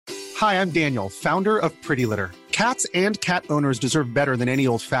Hi, I'm Daniel, founder of Pretty Litter. Cats and cat owners deserve better than any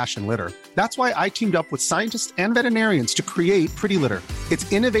old-fashioned litter. That's why I teamed up with scientists and veterinarians to create Pretty Litter.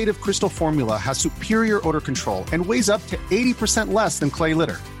 Its innovative crystal formula has superior odor control and weighs up to 80% less than clay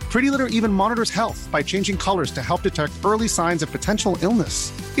litter. Pretty Litter even monitors health by changing colors to help detect early signs of potential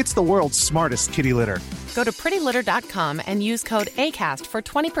illness. It's the world's smartest kitty litter. Go to prettylitter.com and use code ACAST for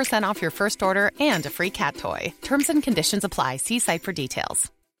 20% off your first order and a free cat toy. Terms and conditions apply. See site for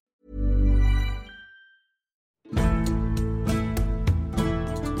details.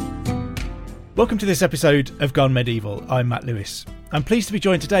 Welcome to this episode of Gone Medieval. I'm Matt Lewis. I'm pleased to be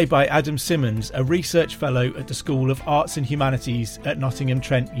joined today by Adam Simmons, a research fellow at the School of Arts and Humanities at Nottingham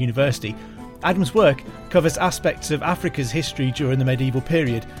Trent University. Adam's work covers aspects of Africa's history during the medieval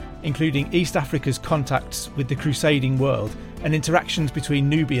period, including East Africa's contacts with the crusading world and interactions between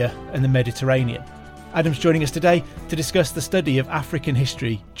Nubia and the Mediterranean. Adam's joining us today to discuss the study of African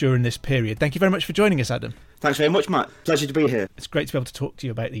history during this period. Thank you very much for joining us, Adam. Thanks very much, Matt. Pleasure to be here. It's great to be able to talk to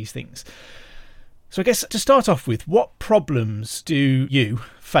you about these things. So I guess to start off with, what problems do you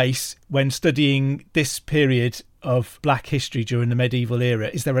face when studying this period of black history during the medieval era?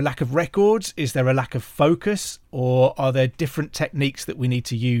 Is there a lack of records? Is there a lack of focus? Or are there different techniques that we need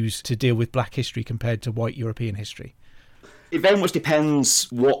to use to deal with black history compared to white European history? It very much depends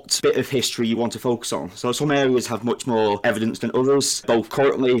what bit of history you want to focus on. So some areas have much more evidence than others, both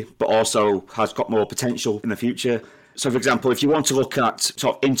currently, but also has got more potential in the future. So, for example, if you want to look at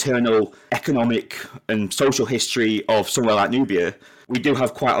sort of internal economic and social history of somewhere like Nubia, we do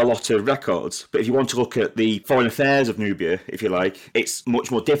have quite a lot of records. But if you want to look at the foreign affairs of Nubia, if you like, it's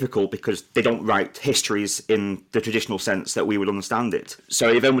much more difficult because they don't write histories in the traditional sense that we would understand it. So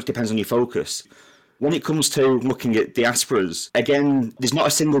it very much depends on your focus. When it comes to looking at diasporas, again, there's not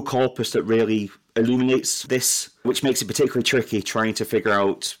a single corpus that really illuminates this, which makes it particularly tricky trying to figure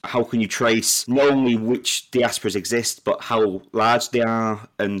out how can you trace not only which diasporas exist, but how large they are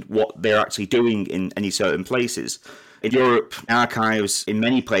and what they're actually doing in any certain places. In Europe, archives in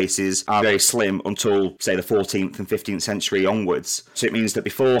many places are very slim until, say, the 14th and 15th century onwards. So it means that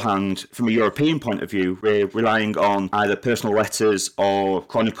beforehand, from a European point of view, we're relying on either personal letters or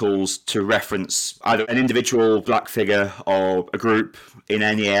chronicles to reference either an individual black figure or a group in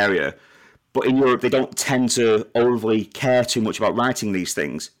any area. But in Europe, they don't tend to overly care too much about writing these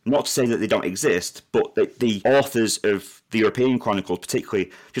things. Not to say that they don't exist, but that the authors of the European chronicles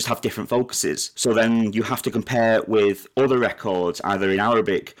particularly just have different focuses. So then you have to compare with other records, either in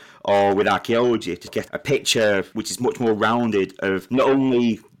Arabic or with archaeology, to get a picture which is much more rounded of not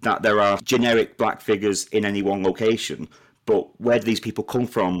only that there are generic black figures in any one location, but where do these people come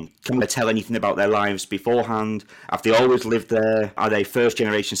from? Can they tell anything about their lives beforehand? Have they always lived there? Are they first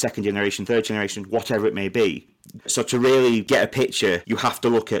generation, second generation, third generation, whatever it may be? So to really get a picture, you have to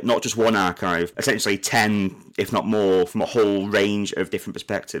look at not just one archive, essentially 10, if not more, from a whole range of different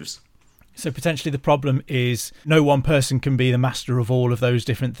perspectives. So potentially the problem is no one person can be the master of all of those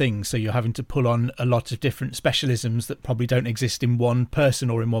different things. So you're having to pull on a lot of different specialisms that probably don't exist in one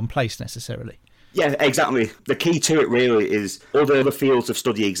person or in one place necessarily. Yeah, exactly. The key to it really is other fields of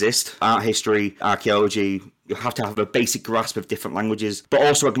study exist. Art history, archaeology. You have to have a basic grasp of different languages, but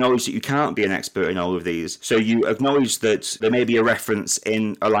also acknowledge that you can't be an expert in all of these. So you acknowledge that there may be a reference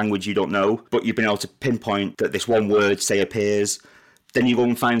in a language you don't know, but you've been able to pinpoint that this one word, say, appears. Then you go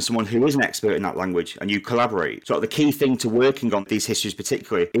and find someone who is an expert in that language and you collaborate. So the key thing to working on these histories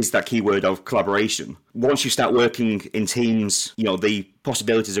particularly is that keyword of collaboration. Once you start working in teams, the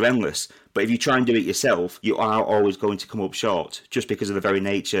possibilities are endless. But if you try and do it yourself, you are always going to come up short just because of the very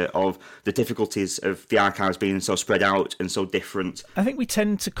nature of the difficulties of the archives being so spread out and so different. I think we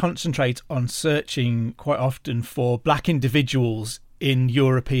tend to concentrate on searching quite often for black individuals in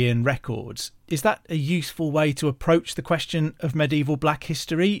European records. Is that a useful way to approach the question of medieval black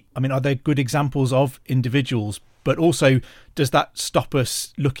history? I mean, are there good examples of individuals, but also does that stop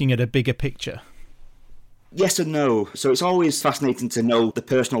us looking at a bigger picture? Yes and no. So it's always fascinating to know the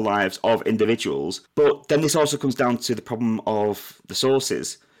personal lives of individuals, but then this also comes down to the problem of the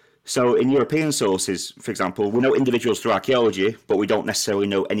sources. So in European sources, for example, we know individuals through archaeology, but we don't necessarily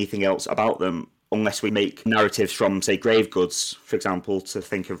know anything else about them unless we make narratives from, say, grave goods, for example, to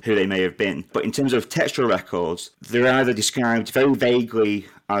think of who they may have been. But in terms of textual records, they're either described very vaguely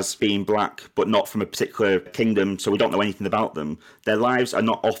as being black, but not from a particular kingdom, so we don't know anything about them. Their lives are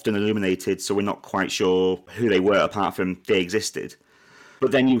not often illuminated, so we're not quite sure who they were, apart from they existed.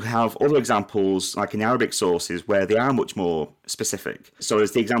 But then you have other examples, like in Arabic sources, where they are much more specific. So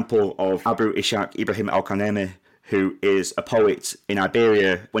there's the example of Abu Ishaq Ibrahim al-Kanemi, who is a poet in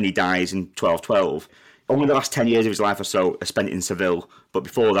Iberia when he dies in 1212. only the last 10 years of his life or so are spent in Seville. But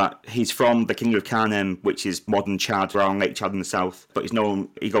before that, he's from the Kingdom of Kanem, which is modern Chad, around Lake Chad in the south. But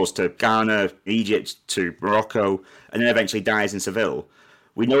he goes to Ghana, Egypt, to Morocco, and then eventually dies in Seville.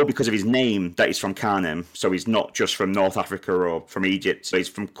 We know because of his name that he's from Kanem, so he's not just from North Africa or from Egypt, so he's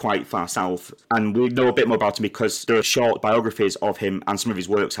from quite far south. And we know a bit more about him because there are short biographies of him and some of his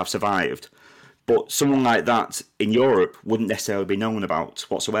works have survived. But someone like that in Europe wouldn't necessarily be known about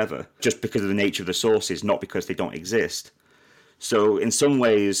whatsoever, just because of the nature of the sources, not because they don't exist. So in some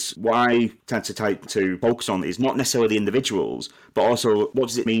ways, what I tend to focus on is not necessarily the individuals, but also what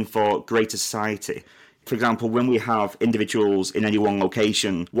does it mean for greater society? For example, when we have individuals in any one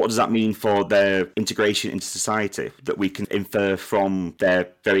location, what does that mean for their integration into society that we can infer from their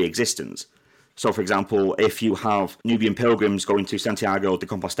very existence? So, for example, if you have Nubian pilgrims going to Santiago de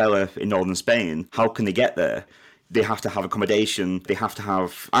Compostela in northern Spain, how can they get there? They have to have accommodation, they have to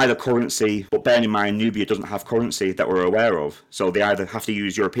have either currency, but bearing in mind Nubia doesn't have currency that we're aware of. So they either have to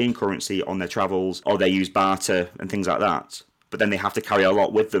use European currency on their travels, or they use barter and things like that. But then they have to carry a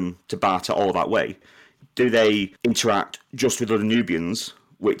lot with them to barter all that way. Do they interact just with other Nubians,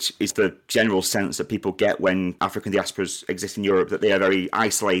 which is the general sense that people get when African diasporas exist in Europe, that they are very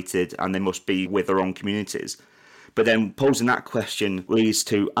isolated and they must be with their own communities? But then posing that question leads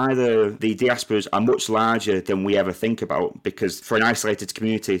to either the diasporas are much larger than we ever think about, because for an isolated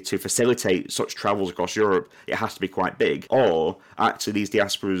community to facilitate such travels across Europe, it has to be quite big, or actually these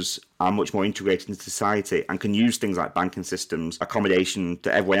diasporas are much more integrated into society and can use things like banking systems, accommodation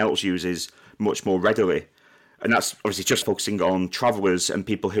that everyone else uses much more readily. And that's obviously just focusing on travellers and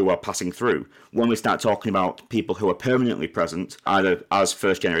people who are passing through. When we start talking about people who are permanently present, either as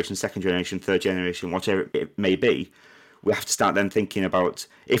first generation, second generation, third generation, whatever it may be, we have to start then thinking about,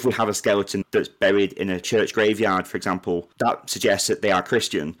 if we have a skeleton that's buried in a church graveyard, for example, that suggests that they are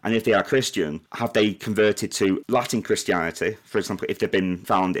Christian. And if they are Christian, have they converted to Latin Christianity? For example, if they've been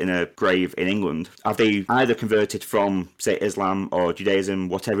found in a grave in England, have they either converted from, say, Islam or Judaism,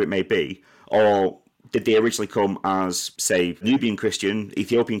 whatever it may be, or did they originally come as, say, Nubian Christian,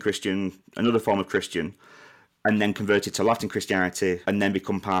 Ethiopian Christian, another form of Christian, and then converted to Latin Christianity and then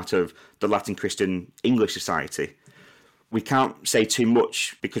become part of the Latin Christian English society? We can't say too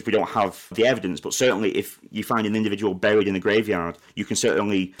much because we don't have the evidence, but certainly if you find an individual buried in a graveyard, you can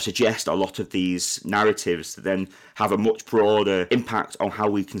certainly suggest a lot of these narratives that then have a much broader impact on how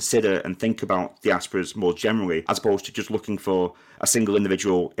we consider and think about diasporas more generally, as opposed to just looking for a single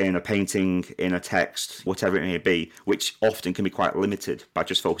individual in a painting, in a text, whatever it may be, which often can be quite limited by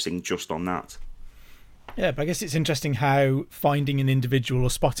just focusing just on that. Yeah, but I guess it's interesting how finding an individual or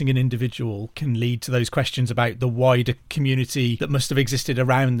spotting an individual can lead to those questions about the wider community that must have existed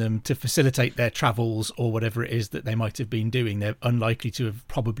around them to facilitate their travels or whatever it is that they might have been doing. They're unlikely to have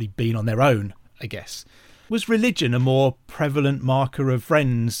probably been on their own, I guess. Was religion a more prevalent marker of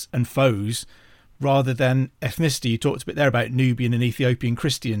friends and foes rather than ethnicity? You talked a bit there about Nubian and Ethiopian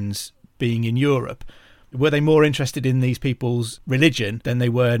Christians being in Europe. Were they more interested in these people's religion than they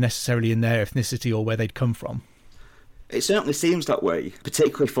were necessarily in their ethnicity or where they'd come from? It certainly seems that way,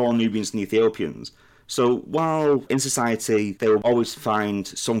 particularly for Nubians and Ethiopians. So while in society they will always find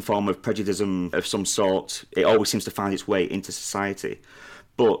some form of prejudice of some sort, it always seems to find its way into society.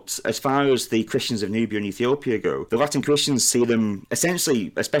 But as far as the Christians of Nubia and Ethiopia go, the Latin Christians see them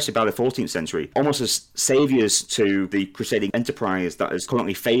essentially, especially by the 14th century, almost as saviours to the crusading enterprise that is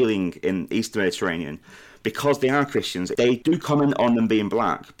currently failing in the Eastern Mediterranean. Because they are Christians, they do comment on them being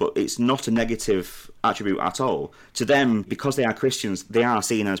black, but it's not a negative attribute at all. To them, because they are Christians, they are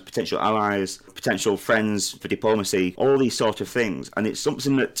seen as potential allies, potential friends for diplomacy, all these sort of things. And it's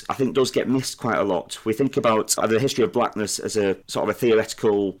something that I think does get missed quite a lot. We think about the history of blackness as a sort of a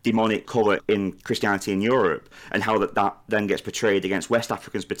theoretical demonic colour in Christianity in Europe, and how that then gets portrayed against West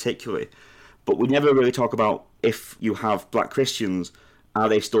Africans particularly. But we never really talk about, if you have black Christians, are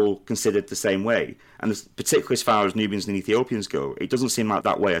they still considered the same way? And particularly as far as Nubians and Ethiopians go, it doesn't seem like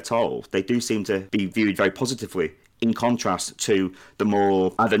that way at all. They do seem to be viewed very positively, in contrast to the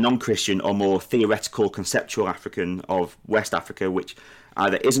more either non-Christian or more theoretical conceptual African of West Africa, which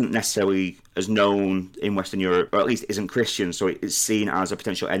either isn't necessarily as known in Western Europe, or at least isn't Christian, so it's seen as a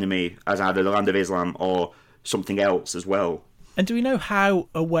potential enemy, as either the land of Islam or something else as well. And do we know how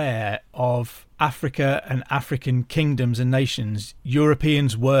aware of Africa and African kingdoms and nations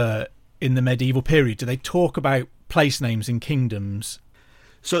Europeans were in the medieval period? Do they talk about place names and kingdoms?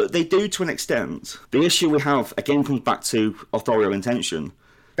 So they do to an extent. The issue we have, again, comes back to authorial intention.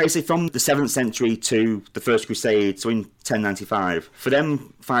 Basically, from the 7th century to the First Crusade, so in 1095, for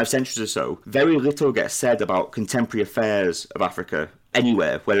them 5 centuries or so, very little gets said about contemporary affairs of Africa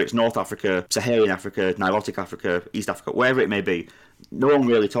anywhere, whether it's North Africa, Saharan Africa, Nilotic Africa, East Africa, wherever it may be. No one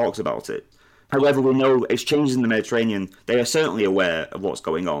really talks about it. However, we know exchanges in the Mediterranean, they are certainly aware of what's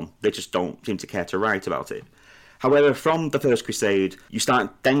going on. They just don't seem to care to write about it. However, from the First Crusade, you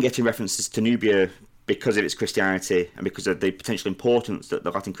start then getting references to Nubia because of its Christianity and because of the potential importance that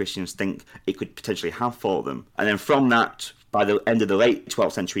the Latin Christians think it could potentially have for them. And then from that, by the end of the late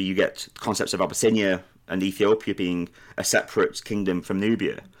 12th century, you get concepts of Abyssinia and Ethiopia being a separate kingdom from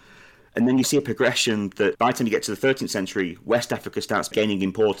Nubia. And then you see a progression that by the time you get to the 13th century, West Africa starts gaining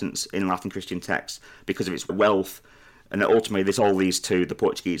importance in Latin Christian texts because of its wealth. And ultimately, this all leads to the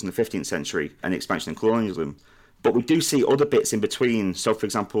Portuguese in the 15th century and expansion and colonialism. But we do see other bits in between. So, for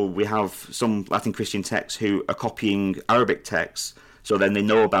example, we have some Latin Christian texts who are copying Arabic texts. So then they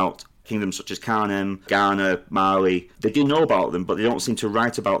know about kingdoms such as Kanem, Ghana, Mali. They do know about them, but they don't seem to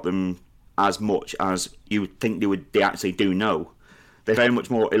write about them as much as you would think they actually do know. They're very much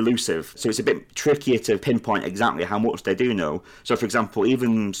more elusive, so it's a bit trickier to pinpoint exactly how much they do know. So, for example,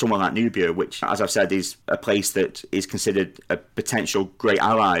 even someone like Nubia, which, as I've said, is a place that is considered a potential great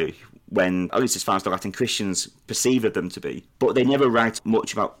ally when, at least as far as the Latin Christians perceive of them to be. But they never write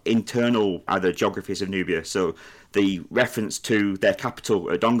much about internal either geographies of Nubia. So the reference to their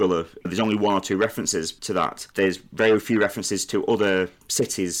capital at Dongola, there's only one or two references to that. There's very few references to other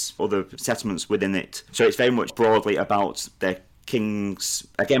cities, other settlements within it. So it's very much broadly about their kings,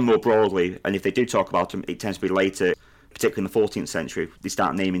 again more broadly, and if they do talk about them, it tends to be later, particularly in the 14th century. They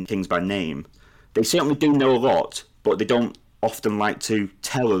start naming kings by name. They certainly do know a lot, but they don't often like to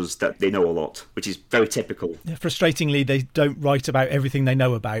tell us that they know a lot, which is very typical. Yeah, frustratingly, they don't write about everything they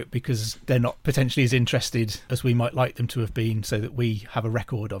know about because they're not potentially as interested as we might like them to have been, so that we have a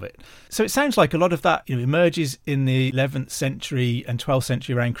record of it. So it sounds like a lot of that emerges in the 11th century and 12th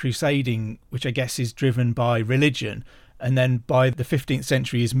century around crusading, which I guess is driven by religion. And then by the 15th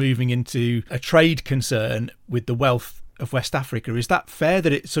century is moving into a trade concern with the wealth of West Africa. Is that fair,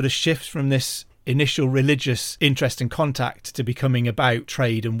 that it sort of shifts from this initial religious interest and contact to becoming about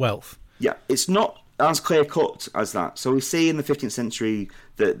trade and wealth? Yeah, it's not as clear-cut as that. So we see in the 15th century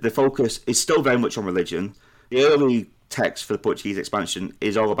that the focus is still very much on religion. The early text for the Portuguese expansion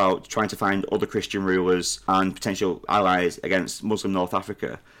is all about trying to find other Christian rulers and potential allies against Muslim North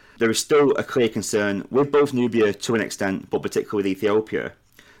Africa. There is still a clear concern with both Nubia to an extent, but particularly with Ethiopia.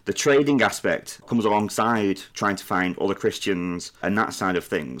 The trading aspect comes alongside trying to find other Christians and that side of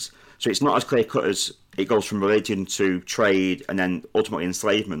things. So it's not as clear-cut as it goes from religion to trade and then ultimately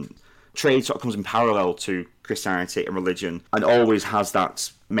enslavement. Trade sort of comes in parallel to Christianity and religion and always has that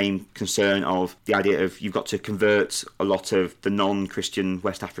main concern of the idea of you've got to convert a lot of the non-Christian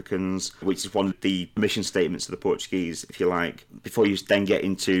West Africans, which is one of the mission statements of the Portuguese, if you like, before you then get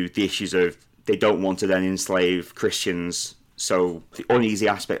into the issues of they don't want to then enslave Christians. So the uneasy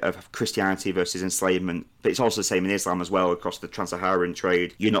aspect of Christianity versus enslavement, but it's also the same in Islam as well across the trans-Saharan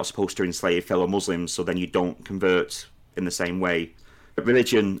trade. You're not supposed to enslave fellow Muslims, so then you don't convert in the same way.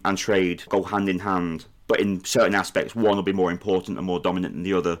 Religion and trade go hand in hand, but in certain aspects one will be more important and more dominant than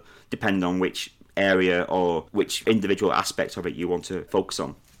the other, depending on which area or which individual aspect of it you want to focus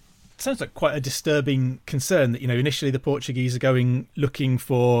on. Sounds like quite a disturbing concern that, initially the Portuguese are going looking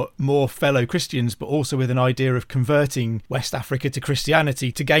for more fellow Christians, but also with an idea of converting West Africa to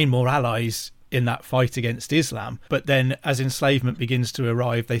Christianity to gain more allies in that fight against Islam. But then as enslavement begins to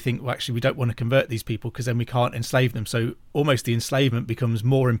arrive, they think, well, actually, we don't want to convert these people because then we can't enslave them. So almost the enslavement becomes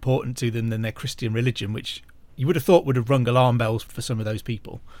more important to them than their Christian religion, which you would have thought would have rung alarm bells for some of those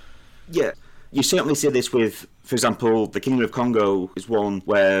people. Yeah, you certainly see this with, for example, the Kingdom of Congo is one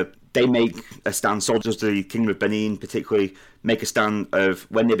where they make a stand, so does the Kingdom of Benin particularly, make a stand of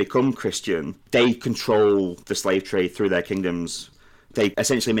when they become Christian, they control the slave trade through their kingdoms. They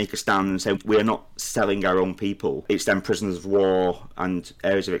essentially make a stand and say, we are not selling our own people. It's then prisoners of war and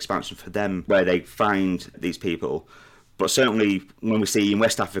areas of expansion for them where they find these people. But certainly when we see in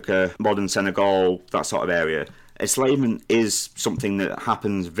West Africa, modern Senegal, that sort of area, enslavement is something that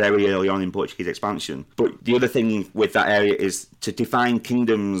happens very early on in Portuguese expansion. But the other thing with that area is to define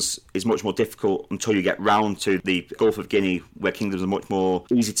kingdoms is much more difficult until you get round to the Gulf of Guinea, where kingdoms are much more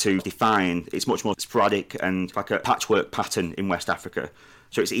easy to define. It's much more sporadic and like a patchwork pattern in West Africa.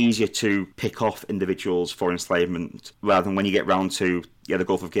 So it's easier to pick off individuals for enslavement rather than when you get round to the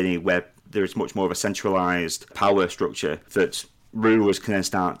Gulf of Guinea, where there is much more of a centralised power structure that rulers can then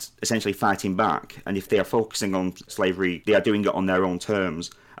start essentially fighting back. And if they are focusing on slavery, they are doing it on their own terms,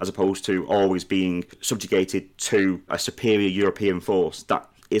 as opposed to always being subjugated to a superior European force. That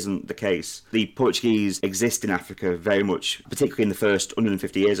isn't the case. The Portuguese exist in Africa very much, particularly in the first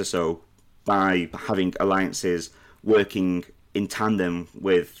 150 years or so, by having alliances, working in tandem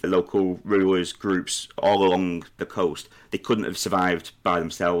with the local rulers, groups all along the coast, they couldn't have survived by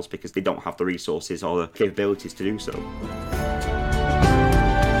themselves because they don't have the resources or the capabilities to do so.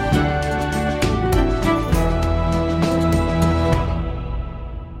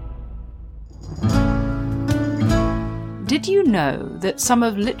 Did you know that some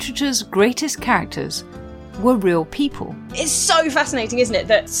of literature's greatest characters were real people? It's so fascinating, isn't it,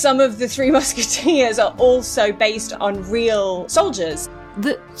 that some of the Three Musketeers are also based on real soldiers.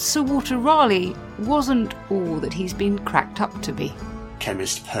 That Sir Walter Raleigh wasn't all that he's been cracked up to be.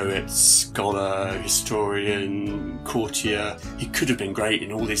 Chemist, poet, scholar, historian, courtier. He could have been great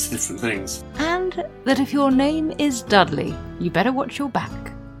in all these different things. And that if your name is Dudley, you better watch your back.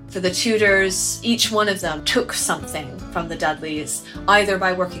 For the Tudors, each one of them took something from the Dudleys, either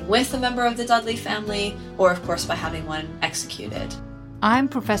by working with a member of the Dudley family, or of course by having one executed. I'm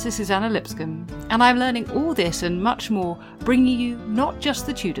Professor Susanna Lipscomb, and I'm learning all this and much more, bringing you Not Just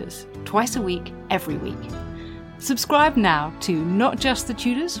the Tudors, twice a week, every week. Subscribe now to Not Just the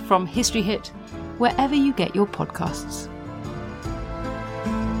Tudors from History Hit, wherever you get your podcasts.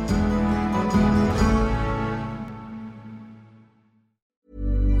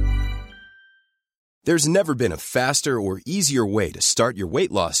 There's never been a faster or easier way to start your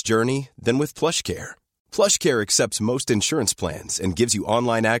weight loss journey than with PlushCare. PlushCare accepts most insurance plans and gives you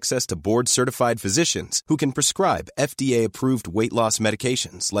online access to board-certified physicians who can prescribe FDA-approved weight loss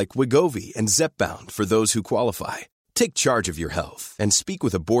medications like Wegovy and Zepbound for those who qualify. Take charge of your health and speak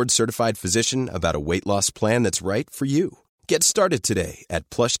with a board-certified physician about a weight loss plan that's right for you. Get started today at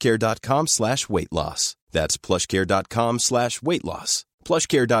plushcare.com/weight loss. That's plushcare.com/weight loss.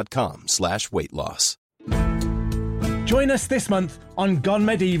 plushcare.com/weight loss. Join us this month on Gone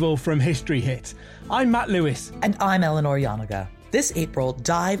Medieval from History Hit. I'm Matt Lewis. And I'm Eleanor Yanaga. This April,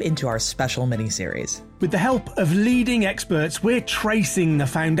 dive into our special mini-series. With the help of leading experts, we're tracing the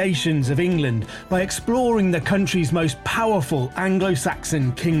foundations of England by exploring the country's most powerful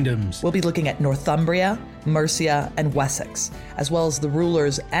Anglo-Saxon kingdoms. We'll be looking at Northumbria, Mercia, and Wessex, as well as the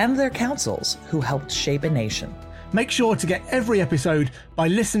rulers and their councils who helped shape a nation. Make sure to get every episode by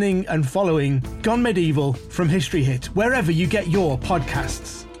listening and following Gone Medieval from History Hit, wherever you get your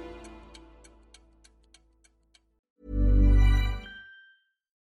podcasts.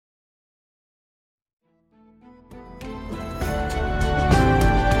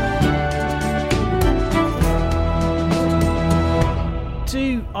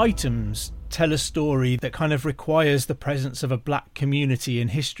 Do items tell a story that kind of requires the presence of a black community in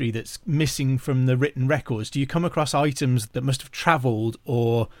history that's missing from the written records? Do you come across items that must have travelled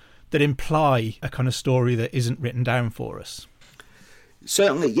or that imply a kind of story that isn't written down for us?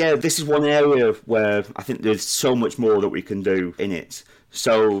 Certainly, yeah, this is one area where I think there's so much more that we can do in it.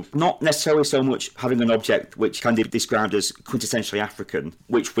 So not necessarily so much having an object which can be described as quintessentially African,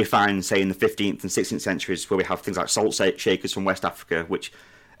 which we find, say, in the 15th and 16th centuries, where we have things like salt shakers from West Africa, which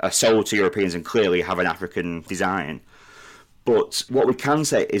are sold to Europeans and clearly have an African design. But what we can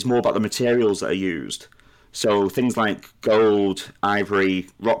say is more about the materials that are used. So things like gold, ivory,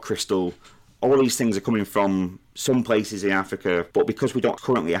 rock crystal, all these things are coming from some places in Africa, but because we don't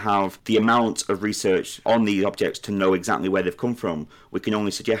currently have the amount of research on these objects to know exactly where they've come from, we can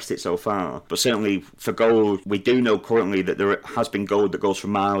only suggest it so far. But certainly for gold, we do know currently that there has been gold that goes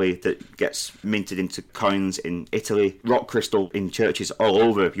from Mali that gets minted into coins in Italy, rock crystal in churches all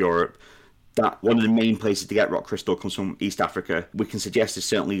over Europe. That one of the main places to get rock crystal comes from East Africa. We can suggest there's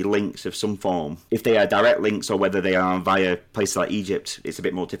certainly links of some form. If they are direct links or whether they are via places like Egypt, it's a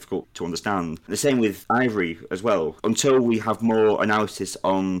bit more difficult to understand. The same with ivory as well. Until we have more analysis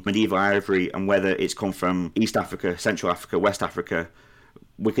on medieval ivory and whether it's come from East Africa, Central Africa, West Africa,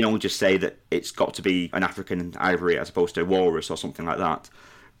 we can only just say that it's got to be an African ivory as opposed to a walrus or something like that.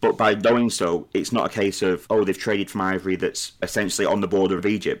 But by doing so, it's not a case of, oh, they've traded from ivory that's essentially on the border of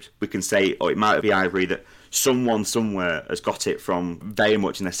Egypt. We can say, oh, it might be ivory that someone somewhere has got it from very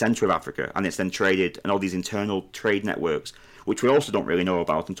much in the centre of Africa, and it's then traded, and all these internal trade networks, which we also don't really know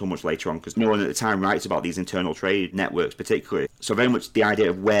about until much later on, because no one at the time writes about these internal trade networks particularly. So very much the idea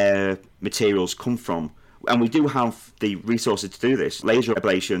of where materials come from. And we do have the resources to do this. Laser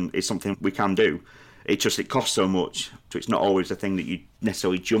ablation is something we can do. It costs so much, so it's not always a thing that you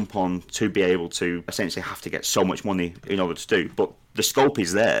necessarily jump on to be able to essentially have to get so much money in order to do. But the scope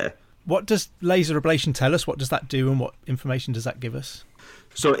is there. What does laser ablation tell us? What does that do and what information does that give us?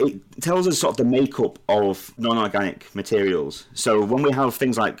 So it tells us sort of the makeup of non-organic materials. So when we have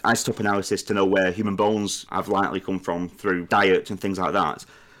things like isotope analysis to know where human bones have likely come from through diet and things like that,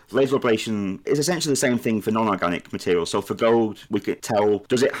 Laser ablation is essentially the same thing for non-organic material. So for gold, we could tell,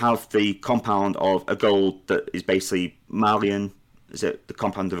 does it have the compound of a gold that is basically Malian? Is it the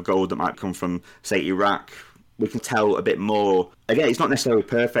compound of a gold that might come from, say, Iraq? We can tell a bit more. Again, it's not necessarily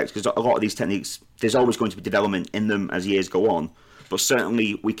perfect because a lot of these techniques, there's always going to be development in them as years go on. But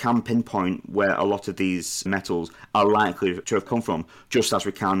certainly we can pinpoint where a lot of these metals are likely to have come from, just as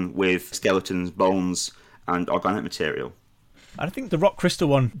we can with skeletons, bones, and organic material. And I think the rock crystal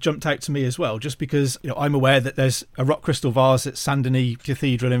one jumped out to me as well, just because I'm aware that there's a rock crystal vase at Saint-Denis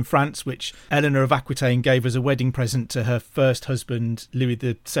Cathedral in France, which Eleanor of Aquitaine gave as a wedding present to her first husband, Louis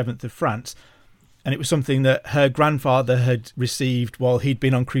VII of France. And it was something that her grandfather had received while he'd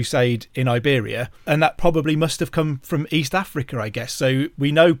been on crusade in Iberia. And that probably must have come from East Africa, I guess. So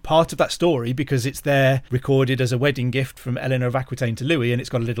we know part of that story because it's there recorded as a wedding gift from Eleanor of Aquitaine to Louis, and it's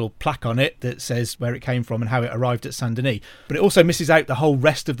got a little plaque on it that says where it came from and how it arrived at Saint-Denis. But it also misses out the whole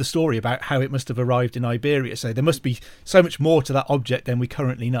rest of the story about how it must have arrived in Iberia. So there must be so much more to that object than we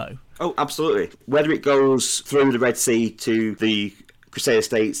currently know. Oh, absolutely. Whether it goes through the Red Sea to the Crusader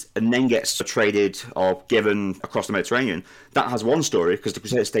states and then gets traded or given across the Mediterranean, that has one story, because the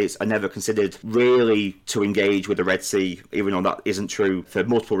Crusader states are never considered really to engage with the Red Sea, even though that isn't true for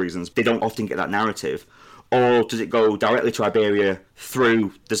multiple reasons. They don't often get that narrative. Or does it go directly to Iberia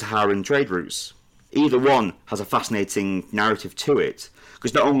through the Saharan trade routes? Either one has a fascinating narrative to it,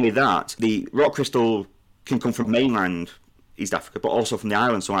 because not only that, the rock crystal can come from mainland East Africa, but also from the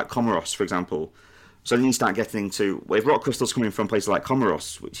islands, so like Comoros, for example. So then you start getting into, well, if rock crystals coming from places like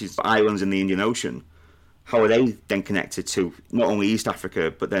Comoros, which is islands in the Indian Ocean, how are they then connected to not only East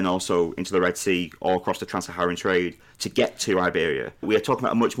Africa, but then also into the Red Sea or across the Trans-Saharan trade to get to Iberia? We are talking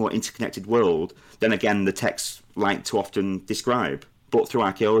about a much more interconnected world than, again, the texts like to often describe. But through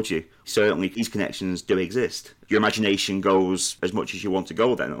archaeology, certainly these connections do exist. Your imagination goes as much as you want to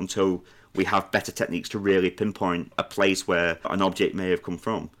go then, until we have better techniques to really pinpoint a place where an object may have come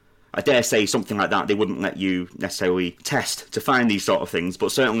from. I dare say something like that, they wouldn't let you necessarily test to find these sort of things,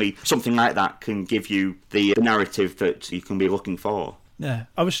 but certainly something like that can give you the narrative that you can be looking for. Yeah,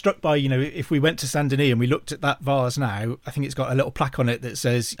 I was struck by, if we went to Saint-Denis and we looked at that vase now, I think it's got a little plaque on it that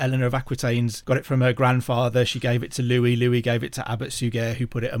says Eleanor of Aquitaine's got it from her grandfather, she gave it to Louis, Louis gave it to Abbot Suger, who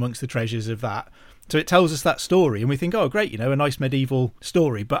put it amongst the treasures of that. So it tells us that story and we think, oh, great, a nice medieval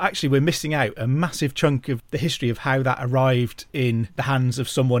story. But actually we're missing out a massive chunk of the history of how that arrived in the hands of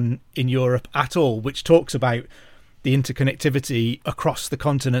someone in Europe at all, which talks about the interconnectivity across the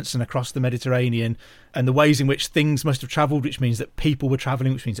continents and across the Mediterranean and the ways in which things must have travelled, which means that people were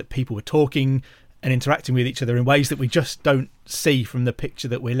travelling, which means that people were talking and interacting with each other in ways that we just don't see from the picture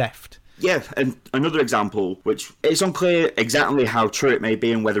that we're left. Yeah, and another example, which it's unclear exactly how true it may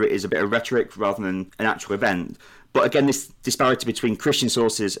be and whether it is a bit of rhetoric rather than an actual event. But again, this disparity between Christian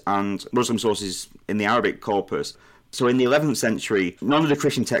sources and Muslim sources in the Arabic corpus. So in the 11th century, none of the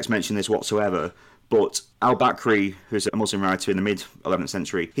Christian texts mention this whatsoever. But al-Bakri, who's a Muslim writer in the mid-11th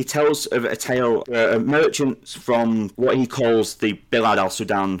century, he tells of a tale of merchants from what he calls the Bilad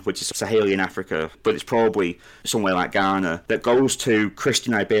al-Sudan, which is Sahelian Africa, but it's probably somewhere like Ghana, that goes to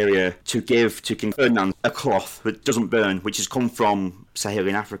Christian Iberia to give to King Ferdinand a cloth that doesn't burn, which has come from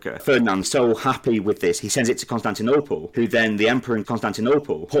Sahelian Africa. Ferdinand's so happy with this, he sends it to Constantinople, who then, the emperor in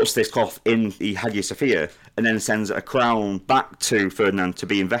Constantinople, puts this cloth in the Hagia Sophia and then sends a crown back to Ferdinand to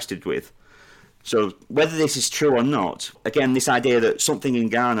be invested with. So whether this is true or not, again, this idea that something in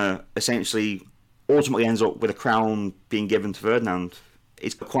Ghana essentially ultimately ends up with a crown being given to Ferdinand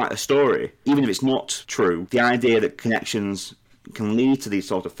is quite a story. Even if it's not true, the idea that connections can lead to these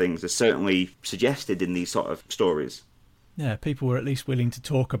sort of things is certainly suggested in these sort of stories. Yeah, people were at least willing to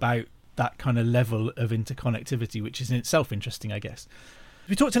talk about that kind of level of interconnectivity, which is in itself interesting, I guess.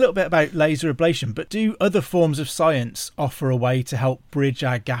 We talked a little bit about laser ablation, but do other forms of science offer a way to help bridge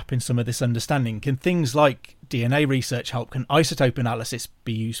our gap in some of this understanding? Can things like DNA research help? Can isotope analysis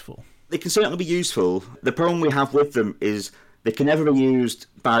be useful? They can certainly be useful. The problem we have with them is they can never be used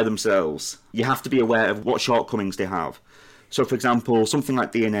by themselves. You have to be aware of what shortcomings they have. So, for example, something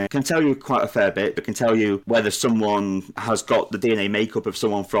like DNA can tell you quite a fair bit. It can tell you whether someone has got the DNA makeup of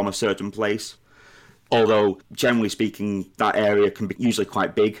someone from a certain place. Although, generally speaking, that area can be usually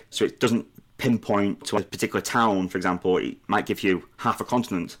quite big, so it doesn't pinpoint to a particular town, for example. It might give you half a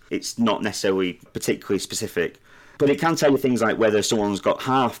continent. It's not necessarily particularly specific. But it can tell you things like whether someone's got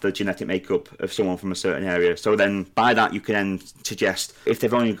half the genetic makeup of someone from a certain area. So then, by that, you can then suggest if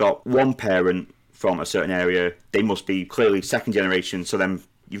they've only got one parent from a certain area, they must be clearly second generation, so then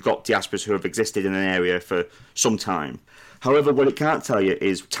you've got diasporas who have existed in an area for some time. However, what it can't tell you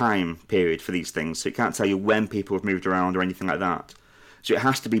is time period for these things. So it can't tell you when people have moved around or anything like that. So it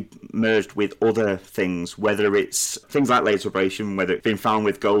has to be merged with other things, whether it's things like laser ablation, whether it's been found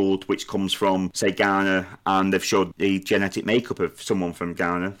with gold, which comes from, say, Ghana, and they've showed the genetic makeup of someone from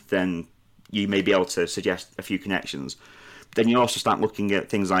Ghana, then you may be able to suggest a few connections. Then you also start looking at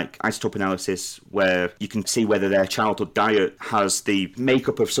things like isotope analysis, where you can see whether their childhood diet has the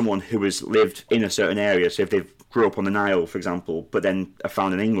makeup of someone who has lived in a certain area. So if they've grew up on the Nile, for example, but then are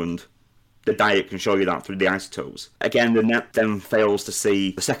found in England, the diet can show you that through the isotopes. Again, the net then fails to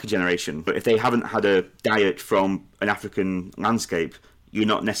see the second generation. But if they haven't had a diet from an African landscape, you're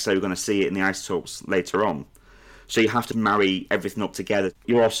not necessarily going to see it in the isotopes later on. So you have to marry everything up together.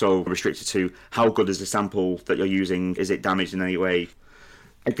 You're also restricted to how good is the sample that you're using? Is it damaged in any way?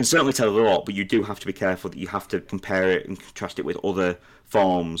 It can certainly tell a lot, but you do have to be careful that you have to compare it and contrast it with other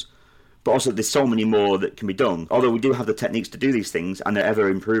forms. But also there's so many more that can be done. Although we do have the techniques to do these things, and they're ever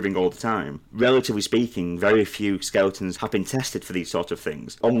improving all the time. Relatively speaking, very few skeletons have been tested for these sort of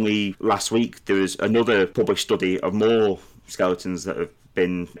things. Only last week there was another published study of more skeletons that have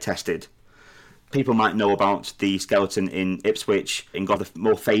been tested. People might know about the skeleton in Ipswich, in the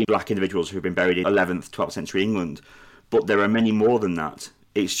more famed black individuals who've been buried in 11th, 12th century England. But there are many more than that.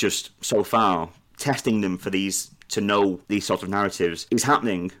 It's just, so far, testing them for these, to know these sort of narratives is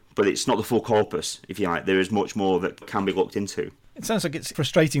happening, but it's not the full corpus, if you like. There is much more that can be looked into. It sounds like it's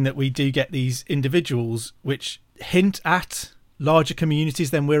frustrating that we do get these individuals which hint at larger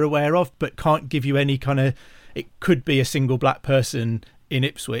communities than we're aware of, but can't give you any kind of... It could be a single black person in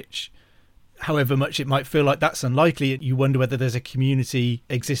Ipswich. However much it might feel like that's unlikely, you wonder whether there's a community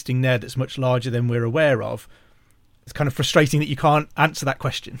existing there that's much larger than we're aware of. It's kind of frustrating that you can't answer that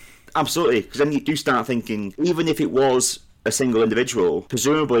question. Absolutely, because then you do start thinking, even if it was a single individual,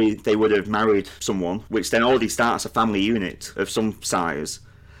 presumably they would have married someone, which then already starts a family unit of some size.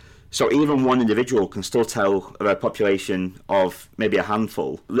 So even one individual can still tell of a population of maybe a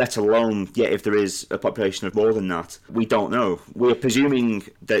handful, let alone yet if there is a population of more than that. We don't know. We're presuming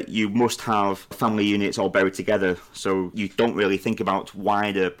that you must have family units all buried together, so you don't really think about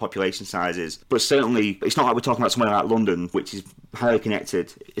wider population sizes. But certainly, it's not like we're talking about somewhere like London, which is highly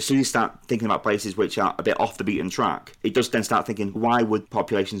connected. As soon as you start thinking about places which are a bit off the beaten track, it does then start thinking, why would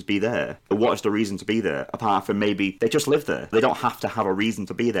populations be there? Or what is the reason to be there? Apart from maybe they just live there. They don't have to have a reason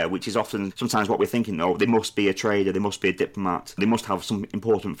to be there, which is often sometimes what we're thinking. Oh, they must be a trader, they must be a diplomat, they must have some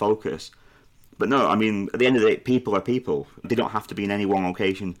important focus. But no, I mean, at the end of the day, people are people. They don't have to be in any one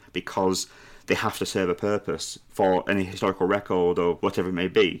location because they have to serve a purpose for any historical record or whatever it may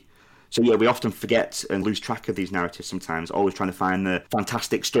be. So yeah, we often forget and lose track of these narratives sometimes, always trying to find the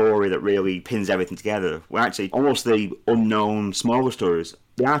fantastic story that really pins everything together. Well, actually, almost the unknown, smaller stories,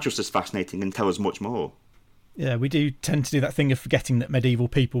 they are just as fascinating and tell us much more. Yeah, we do tend to do that thing of forgetting that medieval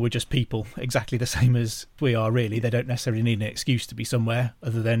people were just people, exactly the same as we are, really. They don't necessarily need an excuse to be somewhere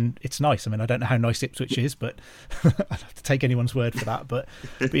other than it's nice. I mean, I don't know how nice Ipswich is, but I'd have to take anyone's word for that. But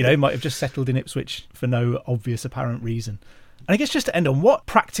you know, might have just settled in Ipswich for no obvious apparent reason. And I guess just to end on, what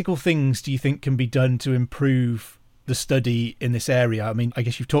practical things do you think can be done to improve the study in this area? I mean, I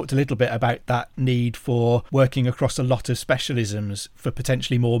guess you've talked a little bit about that need for working across a lot of specialisms for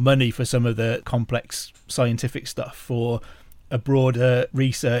potentially more money for some of the complex scientific stuff, for a broader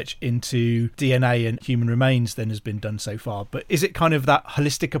research into DNA and human remains than has been done so far. But is it kind of that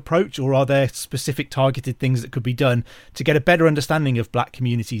holistic approach, or are there specific targeted things that could be done to get a better understanding of black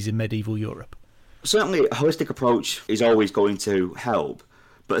communities in medieval Europe? Certainly, a holistic approach is always going to help.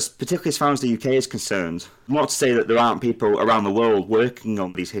 But particularly as far as the UK is concerned, not to say that there aren't people around the world working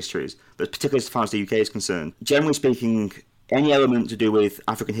on these histories, but particularly as far as the UK is concerned, generally speaking, any element to do with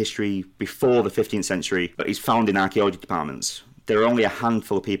African history before the 15th century is found in archaeology departments. There are only a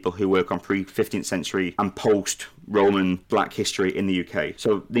handful of people who work on pre-15th century and post-Roman black history in the UK.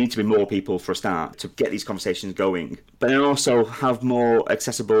 So there need to be more people for a start to get these conversations going. But then also have more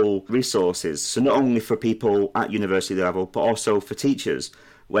accessible resources. So not only for people at university level, but also for teachers,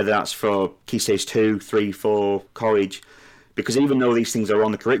 whether that's for Key Stage 2, 3, 4, college. Because even though these things are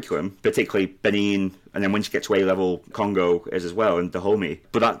on the curriculum, particularly Benin, and then once you get to A-level, Congo is as well, and Dahomey,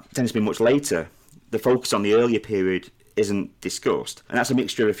 but that tends to be much later. The focus on the earlier period isn't discussed. And that's a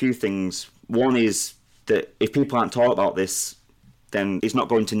mixture of a few things. One is that if people aren't taught about this, then it's not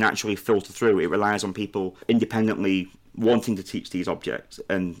going to naturally filter through. It relies on people independently wanting to teach these objects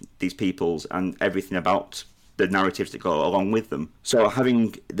and these peoples and everything about the narratives that go along with them. So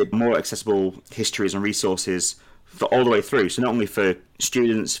having the more accessible histories and resources for all the way through, so not only for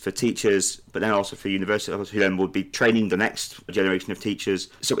students, for teachers, but then also for university levels who then would be training the next generation of teachers.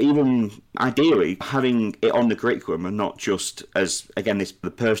 So even ideally having it on the curriculum and not just as, again,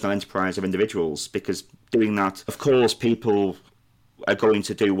 the personal enterprise of individuals, because doing that, of course, people are going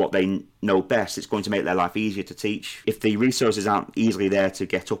to do what they know best. It's going to make their life easier to teach. If the resources aren't easily there to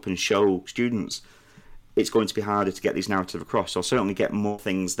get up and show students, it's going to be harder to get these narratives across. So certainly get more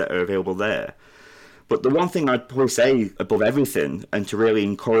things that are available there. But the one thing I'd probably say above everything, and to really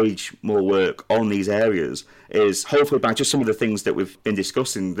encourage more work on these areas, is hopefully by just some of the things that we've been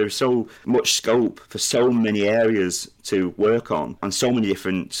discussing, there's so much scope for so many areas to work on and so many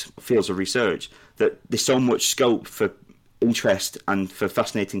different fields of research, that there's so much scope for interest and for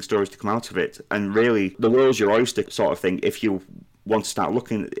fascinating stories to come out of it. And really, the world's your oyster sort of thing if you want to start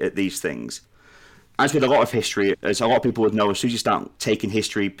looking at these things. As with a lot of history, as a lot of people would know, as soon as you start taking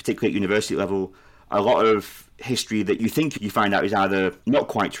history, particularly at university level, a lot of history that you think you find out is either not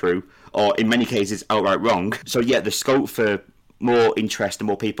quite true or in many cases outright wrong. So yeah, the scope for more interest and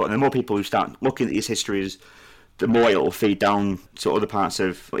more people, and the more people who start looking at these histories, the more it will feed down to other parts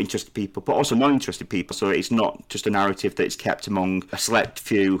of interested people, but also non-interested people. So it's not just a narrative that is kept among a select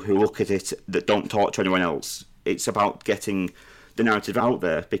few who look at it that don't talk to anyone else. It's about getting the narrative out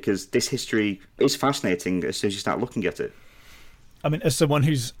there, because this history is fascinating as soon as you start looking at it. I mean, as someone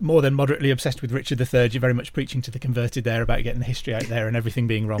who's more than moderately obsessed with Richard III, you're very much preaching to the converted there about getting the history out there and everything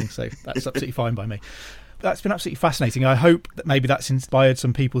being wrong. So that's absolutely fine by me. That's been absolutely fascinating. I hope that maybe that's inspired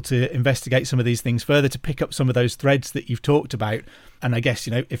some people to investigate some of these things further, to pick up some of those threads that you've talked about. And I guess,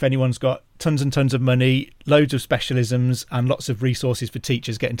 if anyone's got tons and tons of money, loads of specialisms and lots of resources for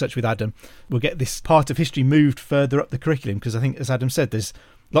teachers, get in touch with Adam. We'll get this part of history moved further up the curriculum, because I think, as Adam said, there's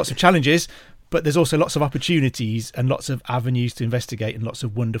lots of challenges, but there's also lots of opportunities and lots of avenues to investigate and lots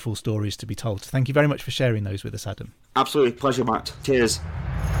of wonderful stories to be told. Thank you very much for sharing those with us, Adam. Absolutely. Pleasure, Matt. Cheers.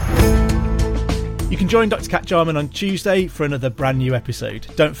 You can join Dr. Cat Jarman on Tuesday for another brand new episode.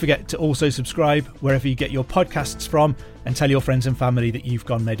 Don't forget to also subscribe wherever you get your podcasts from, and tell your friends and family that you've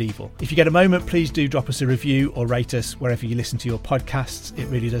gone medieval. If you get a moment, please do drop us a review or rate us wherever you listen to your podcasts. It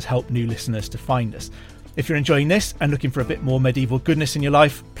really does help new listeners to find us. If you're enjoying this and looking for a bit more medieval goodness in your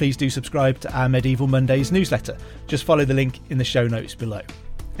life, please do subscribe to our Medieval Mondays newsletter. Just follow the link in the show notes below.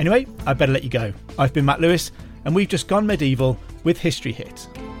 Anyway, I better let you go. I've been Matt Lewis, and we've just gone medieval with History Hit.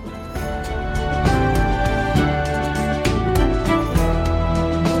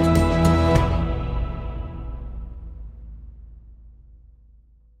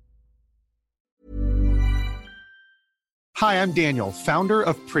 Hi, I'm Daniel, founder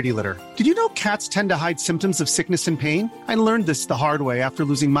of Pretty Litter. Did you know cats tend to hide symptoms of sickness and pain? I learned this the hard way after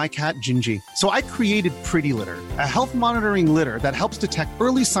losing my cat, Gingy. So I created Pretty Litter, a health monitoring litter that helps detect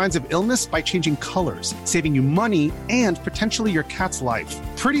early signs of illness by changing colors, saving you money and potentially your cat's life.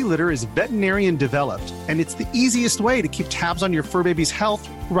 Pretty Litter is veterinarian developed, and it's the easiest way to keep tabs on your fur baby's health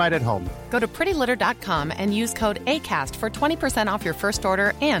right at home. Go to prettylitter.com and use code ACAST for 20% off your first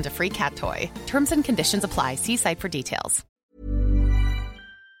order and a free cat toy. Terms and conditions apply. See site for details.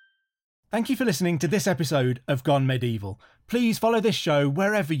 Thank you for listening to this episode of Gone Medieval. Please follow this show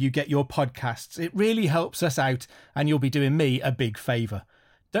wherever you get your podcasts. It really helps us out, and you'll be doing me a big favour.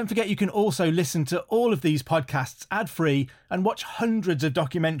 Don't forget you can also listen to all of these podcasts ad-free and watch hundreds of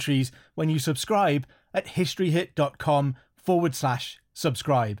documentaries when you subscribe at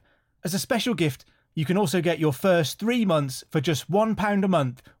historyhit.com/subscribe. As a special gift, you can also get your first 3 months for just £1 a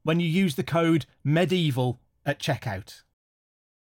month when you use the code MEDIEVAL at checkout.